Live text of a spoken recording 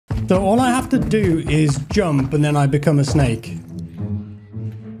So all I have to do is jump and then I become a snake.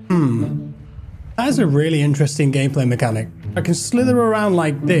 That is a really interesting gameplay mechanic. I can slither around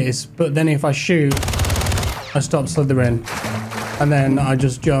like this, but then if I shoot, I stop slithering. And then I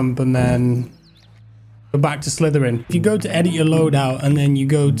just jump and then go back to slithering. If you go to edit your loadout and then you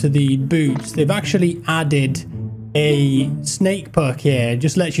go to the boots, they've actually added a snake perk here. It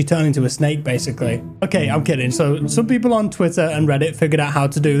just lets you turn into a snake basically. Okay, I'm kidding. So some people on Twitter and Reddit figured out how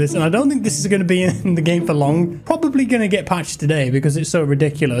to do this, and I don't think this is going to be in the game for long. Probably going to get patched today because it's so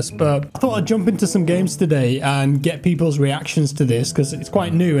ridiculous, but I thought I'd jump into some games today and get people's reactions to this because it's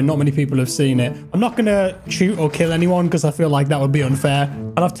quite new and not many people have seen it. I'm not going to shoot or kill anyone because I feel like that would be unfair,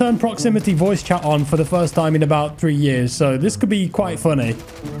 and I've turned proximity voice chat on for the first time in about 3 years, so this could be quite funny.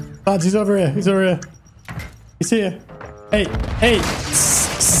 Lads, he's over here. He's over here. He's here. Hey, hey.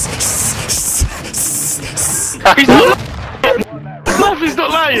 He's not lying. He's not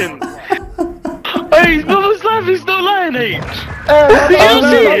lying. Hey, he's not lying. He's not lying, H. Did you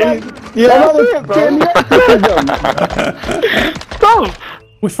see it? Yeah, I see it, bro. Stop.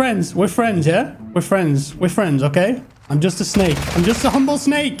 We're friends. We're friends, yeah? We're friends. We're friends, okay? I'm just a snake. I'm just a humble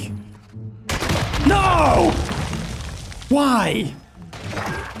snake. No! Why?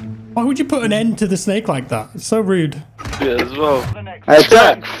 Why would you put an end to the snake like that? It's so rude. Yeah, as well. Hey,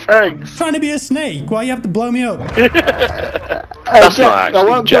 Jack. Thanks. Trying to be a snake. Why you have to blow me up? Hey, That's Jack, not I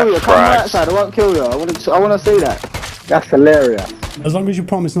won't actually kill you. Jack Come Frags. outside. I won't kill you. I want to see that. That's hilarious. As long as you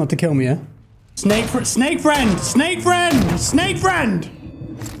promise not to kill me, yeah? Snake friend! Snake friend! Snake friend!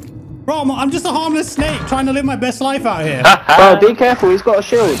 Bro, I'm just a harmless snake trying to live my best life out here. Bro, be careful. He's got a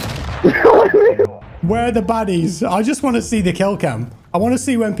shield. Where are the baddies? I just want to see the kill cam. I want to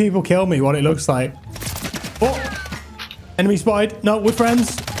see when people kill me, what it looks like. Oh! Enemy spotted. No, we're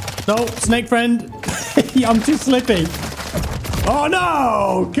friends. No, snake friend. I'm too slippy. Oh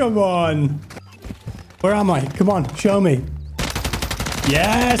no! Come on. Where am I? Come on, show me.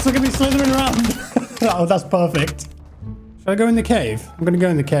 Yes, look at me slithering around. Oh, that's perfect. Should I go in the cave? I'm going to go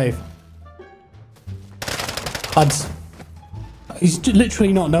in the cave. Lads. He's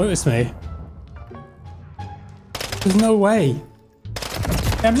literally not noticed me. There's no way.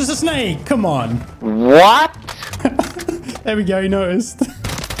 I'm just a snake. Come on. What? There we go. He noticed.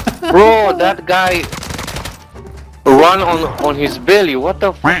 Bro, that guy run on his belly. What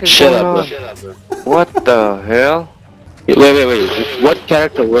the fuck is going on? Shut up, bro. What the hell? Wait. What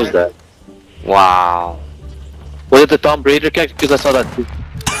character was that? Wow. Was it the Tomb Raider character? Because I saw that too.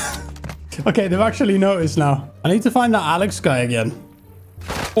 Okay, they've actually noticed now. I need to find that Alex guy again.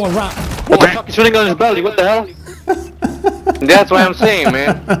 Oh, a rat. What the fuck? He's running on his belly. What the hell? That's what I'm saying,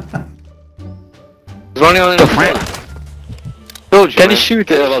 man. He's running on his belly. Told you, Can man. he shoot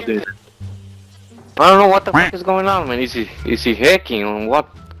it about this? I don't know what the fuck is going on, man. Is he hacking or what?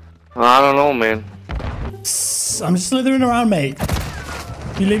 I don't know, man. I'm just slithering around, mate.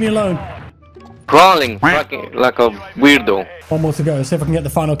 You leave me alone. Crawling, fucking like a weirdo. One more to go. See if I can get the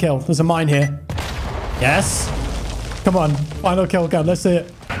final kill. There's a mine here. Yes. Come on. Final kill cam. Let's see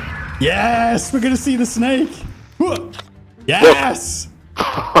it. Yes. We're going to see the snake. Whoa. Yes.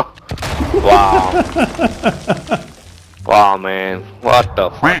 Wow. Wow, man. What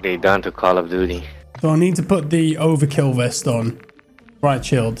the fuck they done to Call of Duty? So I need to put the overkill vest on. Right,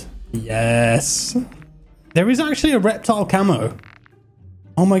 chilled. Yes. There is actually a reptile camo.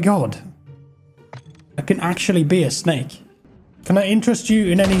 Oh my god. I can actually be a snake. Can I interest you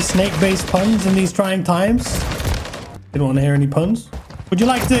in any snake-based puns in these trying times? Didn't want to hear any puns. Would you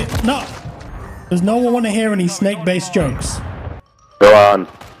like to? No. Does no one want to hear any snake-based jokes? Go on.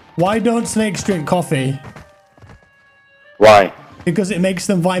 Why don't snakes drink coffee? Why? Because it makes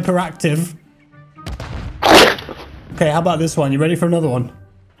them hyperactive. Okay, how about this one? You ready for another one?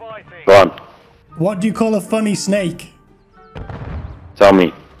 Go on. What do you call a funny snake? Tell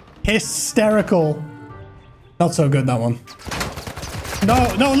me. Hysterical. Not so good, that one.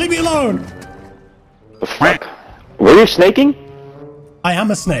 No, leave me alone. The fuck? Were you snaking? I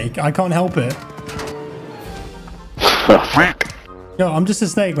am a snake. I can't help it. Fuck. Yo, I'm just a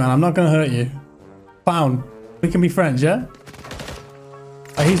snake, man. I'm not gonna hurt you. Found. We can be friends, yeah?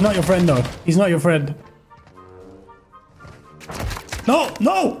 He's not your friend, though. He's not your friend.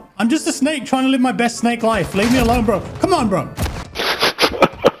 No! I'm just a snake trying to live my best snake life. Leave me alone, bro. Come on, bro.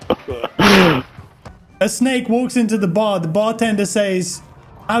 A snake walks into the bar. The bartender says,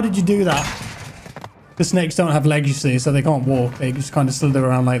 "How did you do that?" The snakes don't have legs, you see, so they can't walk. They just kind of slither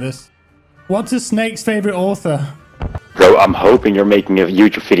around like this. What's a snake's favorite author? Bro, I'm hoping you're making a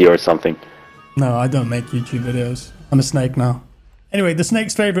YouTube video or something. No, I don't make YouTube videos. I'm a snake now. Anyway, the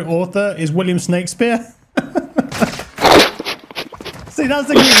snake's favorite author is William Snakespeare. See, that's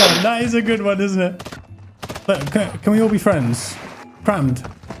a good one. That is a good one, isn't it? Look, can we all be friends? Crammed,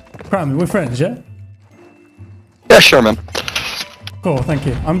 we're friends, yeah? Yeah, sure, man. Cool, thank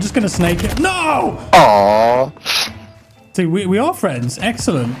you. I'm just gonna snake it. No! Aww. See, we are friends.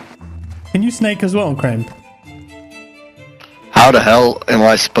 Excellent. Can you snake as well, Crane? How the hell am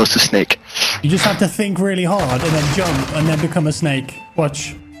I supposed to snake? You just have to think really hard and then jump and then become a snake.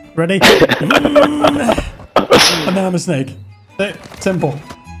 Watch. Ready? And then I'm a snake. Simple.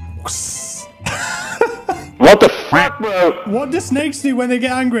 What the fuck, bro? What do snakes do when they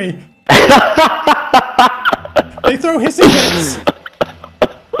get angry? They throw hissing fits.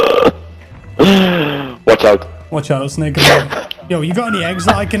 Watch out. Watch out, snake. Yo, you got any eggs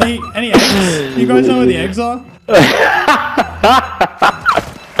that I can eat? Any eggs? You guys know where the eggs are?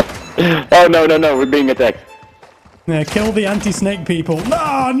 Oh, no, we're being attacked. Yeah, kill the anti-snake people.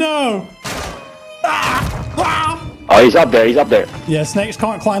 No, no! Oh, he's up there, Yeah, snakes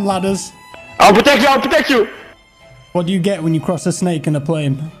can't climb ladders. I'll protect you! What do you get when you cross a snake in a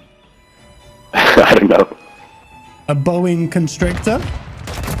plane? I don't know. A Boeing constrictor?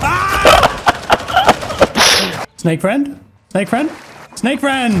 Snake friend? Snake friend? Snake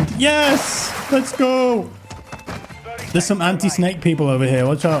friend! Yes! Let's go! There's some anti-snake people over here.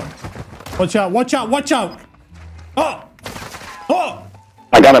 Watch out. Watch out, watch out, watch out! Oh! Oh!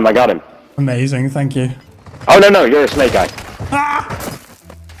 I got him. Amazing, thank you. Oh, no, you're a snake guy. Ah!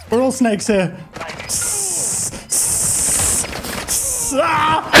 We're all snakes here.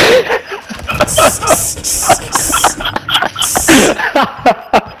 Ah!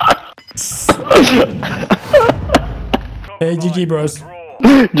 Hey, GG bros.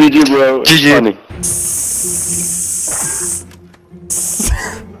 GG, bro. GG. Funny.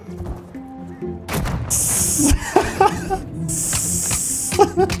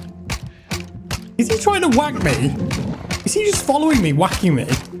 Is he trying to whack me? Is he just following me, whacking me?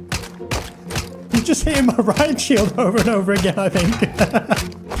 He's just hitting my riot shield over and over again, I think.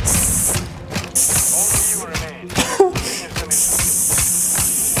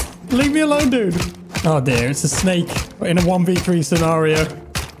 Leave me alone, dude. Oh dear, it's a snake in a 1v3 scenario.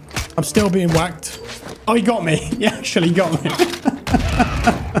 I'm still being whacked. Oh, he got me. He actually got me.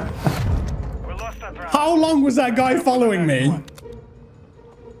 How long was that guy following me?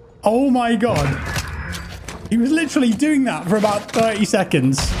 Oh my god. He was literally doing that for about 30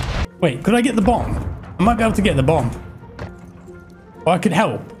 seconds. Wait, could I get the bomb? I might be able to get the bomb. Or I could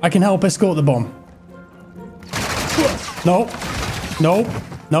help. I can help escort the bomb. Nope. Nope.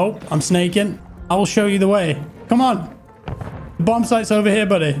 Nope. I'm snaking. I will show you the way. Come on. The bomb site's over here,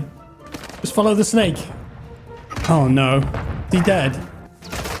 buddy. Just follow the snake. Oh no. Is he dead?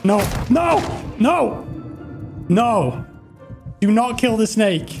 No. No. No. No. Do not kill the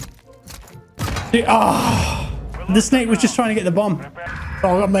snake. Ah. Oh. The snake was just trying to get the bomb.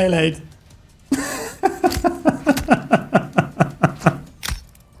 Oh, I got meleeed.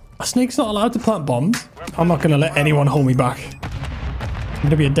 A snake's not allowed to plant bombs. I'm not going to let anyone hold me back. I'm going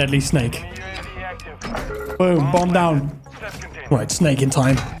to be a deadly snake. Boom, bomb down. Right, snake in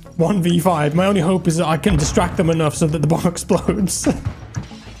time. 1v5. My only hope is that I can distract them enough so that the bomb explodes.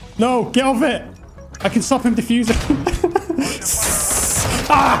 No, get off it. I can stop him defusing.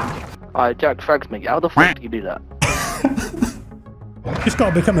 Ah! Alright, Jack frags me. How the fuck do you do that? Just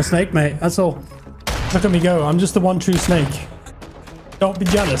gotta become a snake, mate. That's all. Look at me go. I'm just the one true snake. Don't be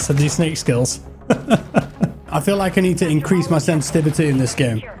jealous of these snake skills. I feel like I need to increase my sensitivity in this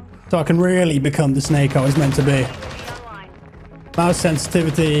game so I can really become the snake I was meant to be. Mouse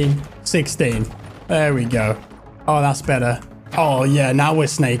sensitivity 16. There we go. Oh, that's better. Oh yeah, now we're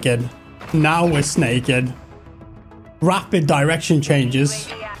snaking. Now we're snaking. Rapid direction changes.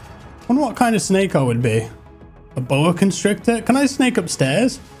 I wonder what kind of snake I would be. A boa constrictor? Can I snake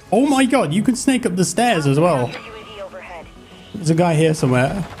upstairs? Oh my god, you can snake up the stairs as well. There's a guy here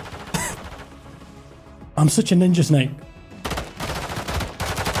somewhere. I'm such a ninja snake.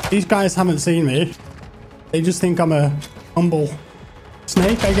 These guys haven't seen me. They just think I'm a humble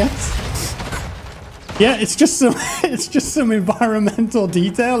snake, I guess. Yeah, it's just some environmental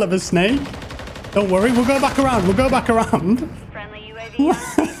detail of a snake. Don't worry, we'll go back around. We'll go back around. Friendly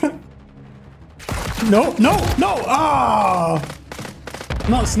UAV. No, no, no! Ah!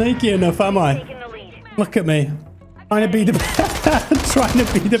 Not snaky enough, am I? Look at me. Trying to be the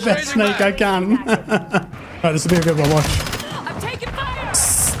best snake I can. Right, this will be a good one. Watch. I'm taking fire.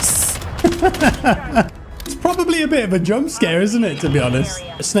 It's probably a bit of a jump scare, isn't it? To be honest.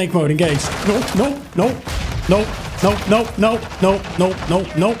 Snake mode engaged. No, no, no, no, no, no, no, no, no, no,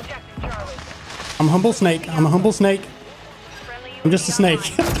 no. I'm a humble snake. I'm a humble snake. I'm just a snake.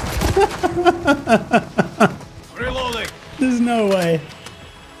 Reloading. There's no way.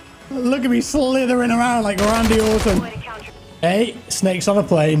 Look at me slithering around like Randy Orton. Hey, snakes on a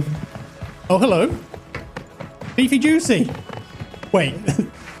plane. Oh, hello. Beefy Juicy. Wait.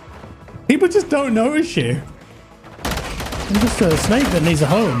 People just don't notice you. I'm just a snake that needs a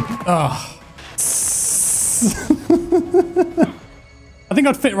home. Oh. I think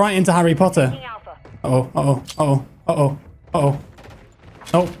I'd fit right into Harry Potter. Uh-oh, uh-oh, uh-oh, uh-oh, uh-oh.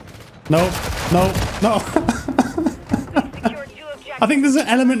 Nope. Nope. Nope. No. I think there's an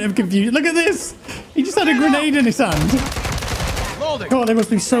element of confusion. Look at this. He just had a grenade in his hand. God, they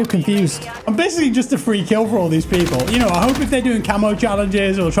must be so confused. I'm basically just a free kill for all these people. You know, I hope if they're doing camo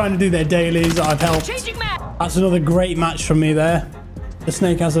challenges or trying to do their dailies that I've helped. That's another great match from me there. The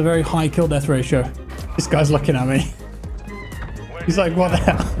snake has a very high kill death ratio. This guy's looking at me. He's like, what the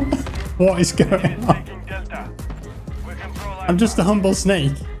hell? What is going on? I'm just a humble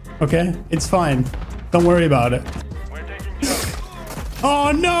snake. Okay? It's fine. Don't worry about it.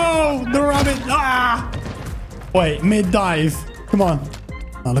 Oh no! The rabbit! Ah! Wait, mid-dive. Come on.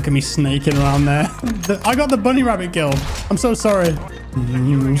 Oh, look at me snaking around there. I got the bunny rabbit kill. I'm so sorry.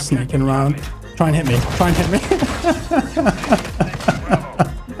 Snaking around. Try and hit me. Try and hit me.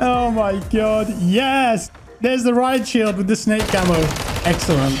 Oh my god. Yes! There's the ride shield with the snake camo.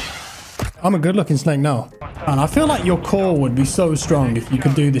 Excellent. I'm a good looking snake now. And I feel like your core would be so strong if you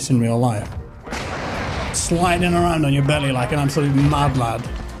could do this in real life. Sliding around on your belly like an absolute mad lad.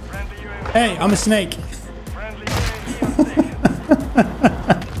 Hey, I'm a snake.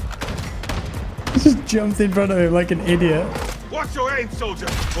 Just jumped in front of him like an idiot. Watch your aim, soldier.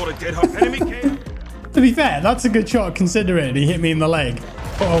 Or a dead hot enemy came. To be fair, that's a good shot considering he hit me in the leg.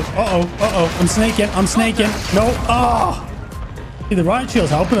 Uh-oh, uh-oh, uh-oh. I'm snaking, I'm snaking. No, oh! See, the right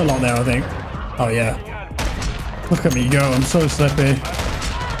shield's helping a lot there, I think. Oh, yeah. Look at me go, I'm so slippy.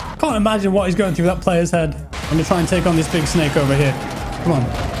 Can't imagine what he's going through that player's head. I'm gonna try and take on this big snake over here. Come on.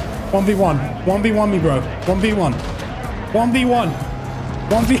 1v1. 1v1 me, bro. 1v1. 1v1.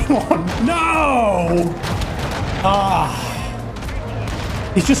 1v1. No! Ah.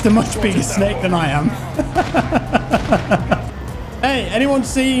 He's just a much bigger snake than I am. Hey, anyone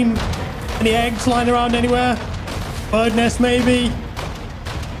seen any eggs lying around anywhere? Bird nest, maybe?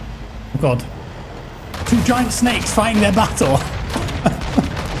 Oh, God. Two giant snakes fighting their battle.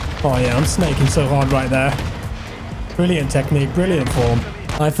 Oh, yeah, I'm snaking so hard right there. Brilliant technique, brilliant form.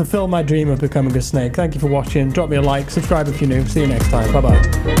 I fulfilled my dream of becoming a snake. Thank you for watching. Drop me a like, subscribe if you're new. See you next time.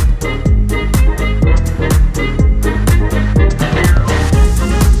 Bye-bye.